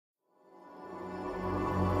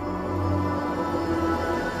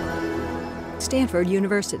Stanford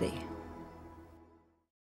University.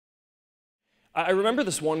 I remember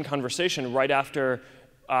this one conversation right after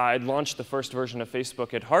I'd launched the first version of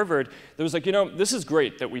Facebook at Harvard. That was like, this is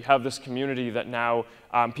great that we have this community that now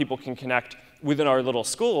people can connect within our little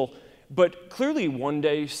school. But clearly, one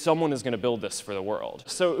day, someone is going to build this for the world.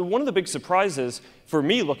 So one of the big surprises for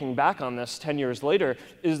me, looking back on this 10 years later,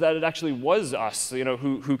 is that it actually was us,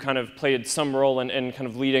 who kind of played some role in kind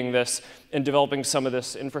of leading this and developing some of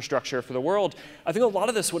this infrastructure for the world. I think a lot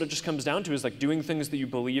of this, what it just comes down to, is like doing things that you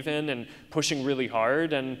believe in and pushing really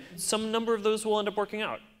hard, and some number of those will end up working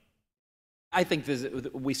out. I think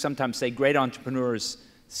we sometimes say great entrepreneurs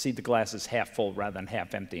see the glass as half full rather than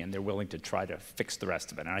half empty, and they're willing to try to fix the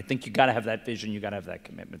rest of it. And I think you got to have that vision, you got to have that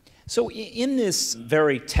commitment. So in this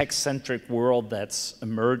very tech-centric world that's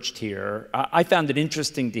emerged here, I found it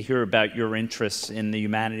interesting to hear about your interests in the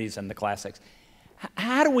humanities and the classics.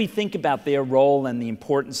 How do we think about their role and the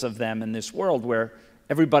importance of them in this world where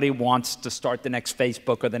everybody wants to start the next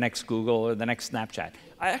Facebook or the next Google or the next Snapchat?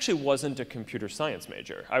 I actually wasn't a computer science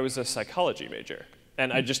major. I was a psychology major.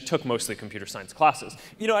 And I just took mostly computer science classes.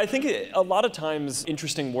 I think a lot of times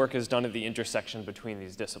interesting work is done at the intersection between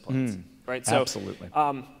these disciplines, right? So, absolutely.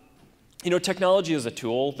 Technology is a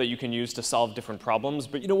tool that you can use to solve different problems.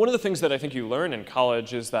 But one of the things that I think you learn in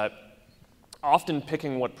college is that often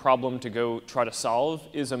picking what problem to go try to solve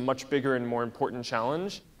is a much bigger and more important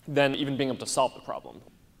challenge than even being able to solve the problem.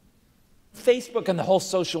 Facebook and the whole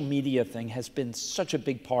social media thing has been such a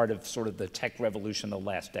big part of sort of the tech revolution the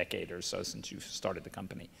last decade or so since you started the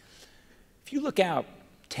company. If you look out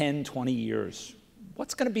 10, 20 years,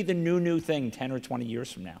 what's going to be the new thing 10 or 20 years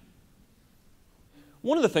from now?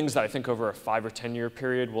 One of the things that I think over a 5 or 10 year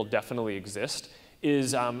period will definitely exist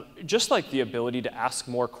is just like the ability to ask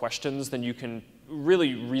more questions than you can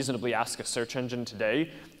really reasonably ask a search engine today.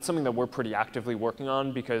 It's something that we're pretty actively working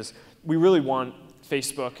on because we really want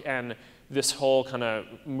Facebook and this whole kind of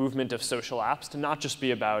movement of social apps to not just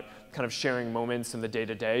be about kind of sharing moments in the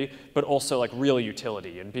day-to-day, but also like real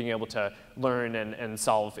utility and being able to learn and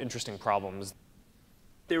solve interesting problems.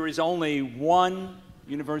 There is only one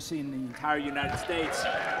university in the entire United States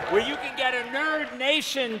where you can get a Nerd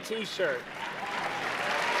Nation t-shirt.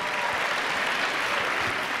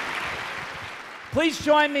 Please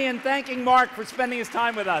join me in thanking Mark for spending his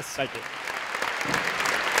time with us. Thank you.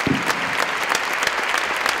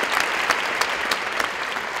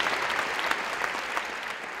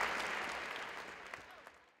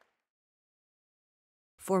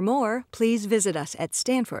 For more, please visit us at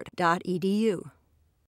stanford.edu.